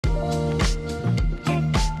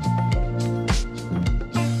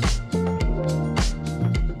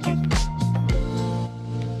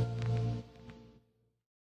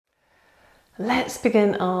Let's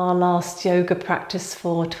begin our last yoga practice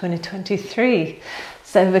for 2023.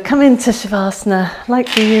 So we're coming to Shavasana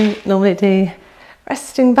like we normally do,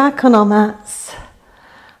 resting back on our mats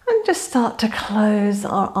and just start to close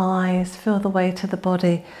our eyes, feel the weight of the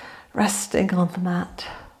body resting on the mat.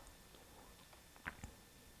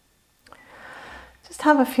 Just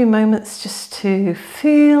have a few moments just to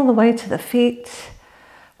feel the weight of the feet,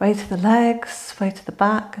 weight of the legs, weight of the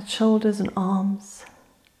back and shoulders and arms.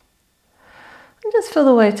 And just feel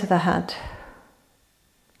the weight of the head.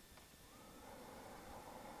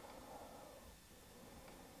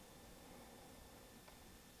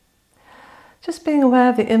 Just being aware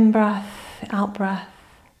of the in-breath, the out-breath.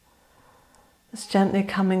 Just gently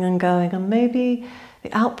coming and going. And maybe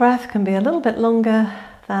the out-breath can be a little bit longer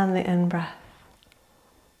than the in-breath.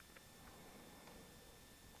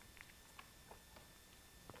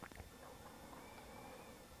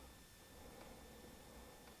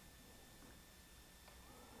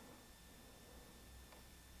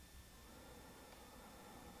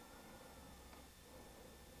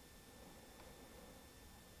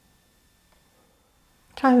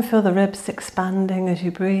 Try and feel the ribs expanding as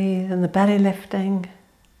you breathe and the belly lifting.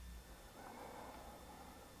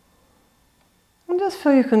 And just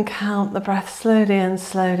feel you can count the breath slowly in,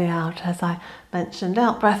 slowly out. As I mentioned,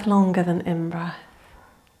 out breath longer than in breath.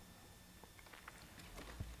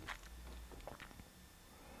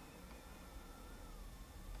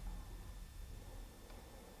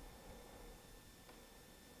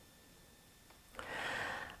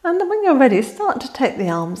 And when you're ready, start to take the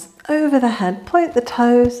arms over the head, point the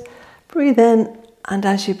toes, breathe in, and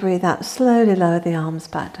as you breathe out, slowly lower the arms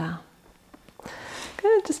back down.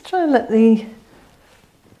 Good, just try and let the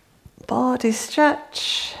body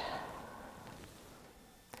stretch.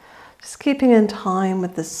 Just keeping in time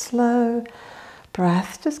with the slow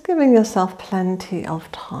breath, just giving yourself plenty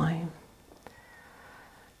of time.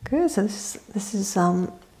 Good, so this is our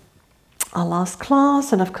last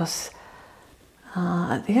class, and of course,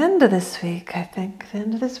 at the end of this week, I think, the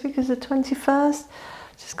end of this week is the 21st,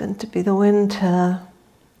 which is going to be the winter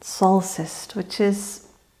solstice, which is,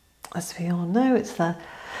 as we all know, it's the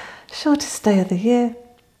shortest day of the year,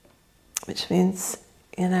 which means,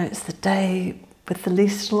 it's the day with the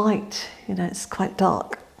least light, it's quite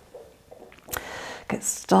dark. It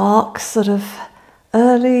gets dark sort of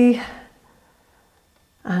early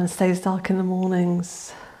and stays dark in the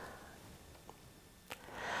mornings.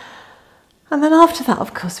 And then after that,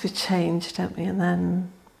 of course, we change, don't we? And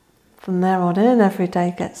then from there on in, every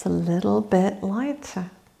day gets a little bit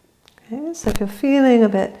lighter. Okay? So if you're feeling a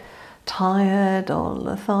bit tired or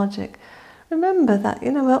lethargic, remember that,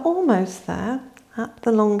 we're almost there at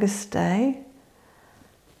the longest day.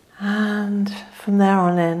 And from there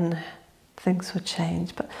on in, things will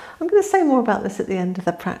change. But I'm going to say more about this at the end of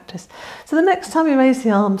the practice. So the next time you raise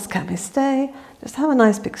the arms, can we stay? Just have a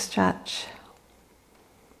nice big stretch.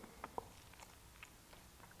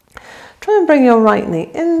 Try and bring your right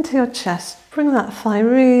knee into your chest. Bring that thigh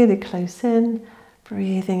really close in.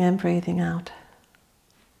 Breathing in, breathing out.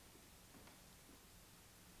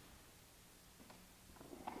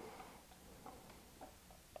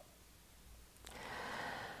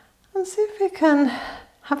 And see if we can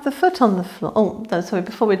have the foot on the floor. Oh, no, sorry,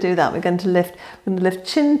 before we do that, we're going to lift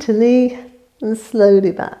chin to knee and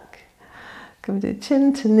slowly back. Can we do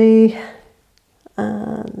chin to knee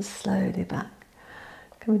and slowly back?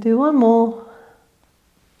 Can we do one more?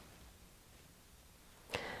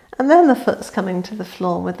 And then the foot's coming to the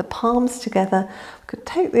floor with the palms together. We could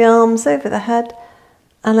take the arms over the head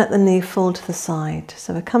and let the knee fall to the side.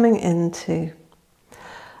 So we're coming into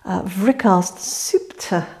Vrikasana,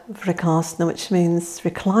 Supta Vrikasana, which means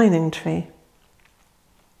reclining tree.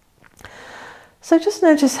 So just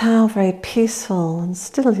notice how very peaceful and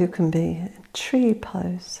still you can be in tree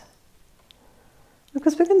pose.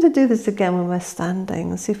 Because we're going to do this again when we're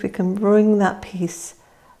standing and see if we can bring that peace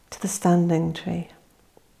to the standing tree.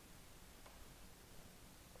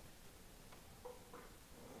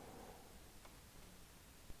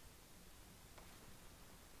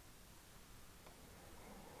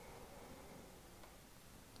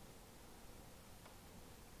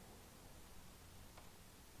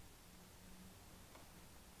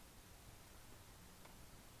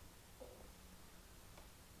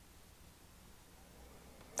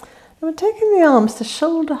 And we're taking the arms to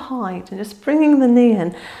shoulder height and just bringing the knee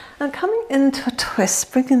in and coming into a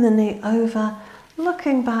twist, bringing the knee over,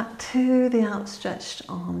 looking back to the outstretched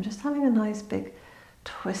arm, just having a nice big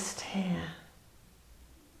twist here.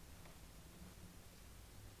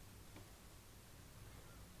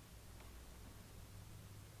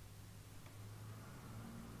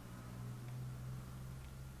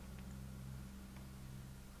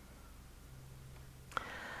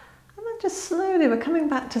 just slowly, we're coming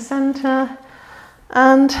back to center,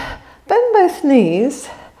 and bend both knees,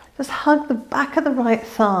 just hug the back of the right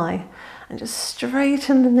thigh, and just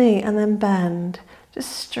straighten the knee and then bend.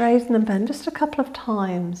 Just straighten and bend, just a couple of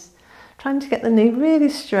times. Trying to get the knee really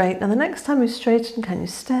straight. Now the next time you straighten, can you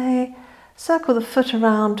stay? Circle the foot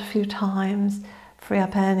around a few times, free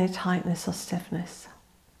up any tightness or stiffness.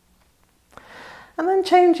 And then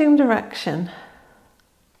changing direction.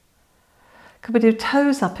 Could we do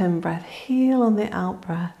toes up in breath, heel on the out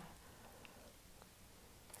breath.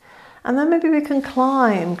 And then maybe we can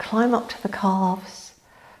climb up to the calves,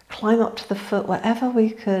 climb up to the foot, whatever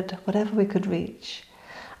we could reach.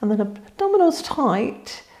 And then abdominals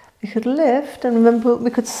tight, we could lift, and remember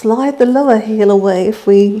we could slide the lower heel away if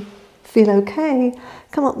we feel okay.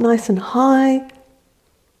 Come up nice and high.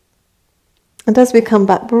 And as we come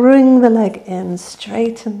back, bring the leg in,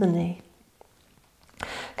 straighten the knee.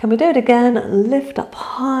 Can we do it again and lift up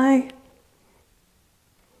high?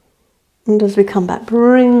 And as we come back,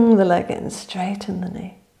 bring the leg in, straighten the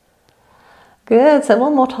knee. Good, so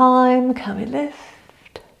one more time, can we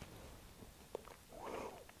lift?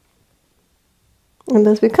 And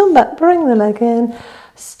as we come back, bring the leg in,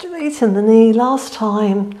 straighten the knee, last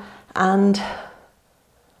time, and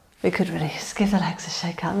we could release, give the legs a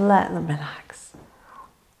shake out, let them relax.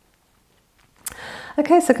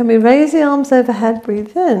 Okay, so can we raise the arms overhead,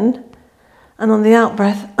 breathe in, and on the out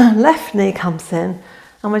breath, left knee comes in,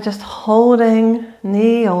 and we're just holding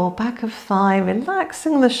knee or back of thigh,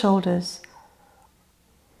 relaxing the shoulders.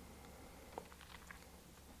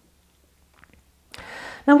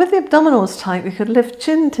 Now with the abdominals tight, we could lift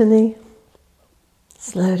chin to knee,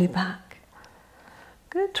 slowly back.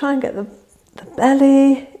 Good, try and get the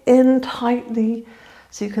belly in tightly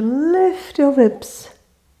so you can lift your ribs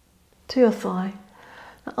to your thigh.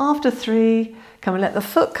 Now after 3, can we let the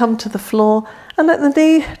foot come to the floor and let the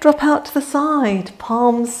knee drop out to the side,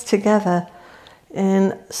 palms together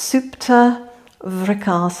in Supta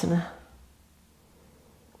Vrikasana.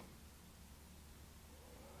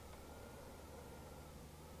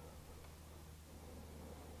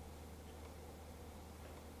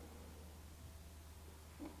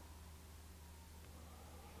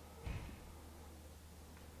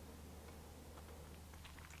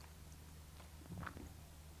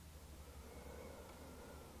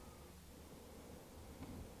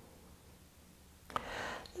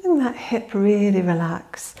 Letting that hip really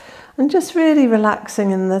relax, and just really relaxing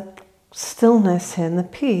in the stillness here, in the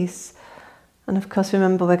peace. And of course,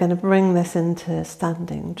 remember, we're going to bring this into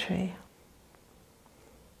standing tree.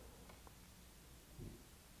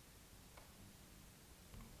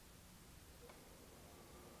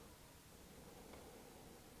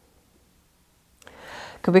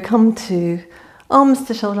 Could we come to arms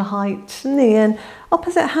to shoulder height, knee in,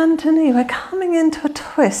 opposite hand to knee. We're coming into a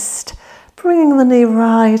twist. Bringing the knee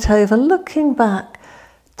right over, looking back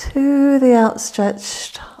to the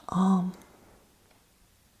outstretched arm.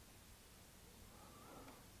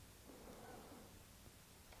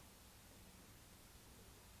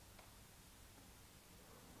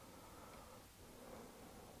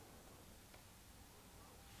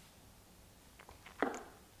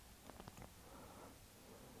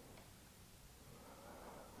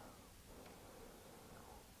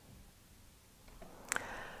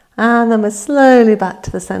 And then we're slowly back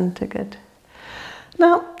to the centre, good.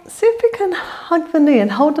 Now, see if we can hug the knee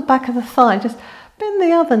and hold the back of the thigh. Just bend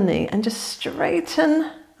the other knee and just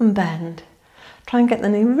straighten and bend. Try and get the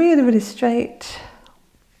knee really, really straight.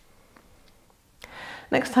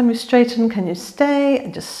 Next time you straighten, can you stay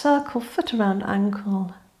and just circle foot around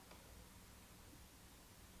ankle.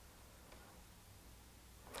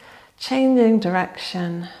 Changing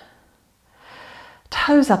direction.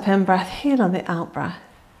 Toes up in breath, heel on the out breath.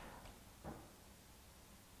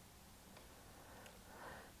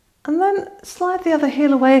 And then slide the other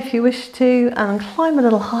heel away if you wish to and climb a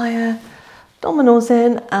little higher. Abdominals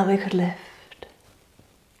in and we could lift.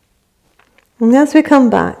 And as we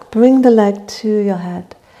come back, bring the leg to your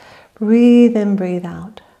head. Breathe in, breathe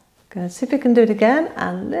out. Good. See if you can do it again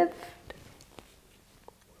and lift.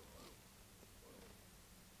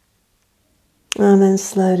 And then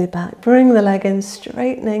slowly back. Bring the leg in,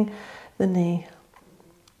 straightening the knee.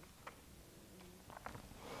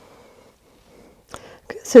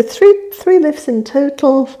 So three lifts in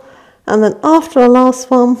total, and then after our last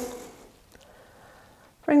one,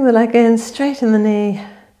 bring the leg in, straighten the knee,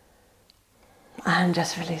 and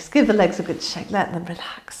just release. Give the legs a good shake, let them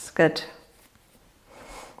relax. Good.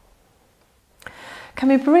 Can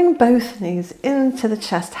we bring both knees into the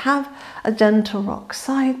chest? Have a gentle rock,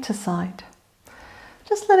 side to side.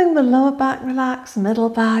 Just letting the lower back relax, middle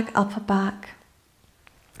back, upper back.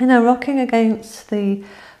 You know, rocking against the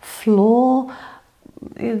floor.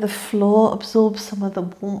 The floor absorbs some of the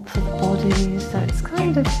warmth of the body, so it's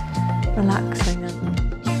kind of relaxing. And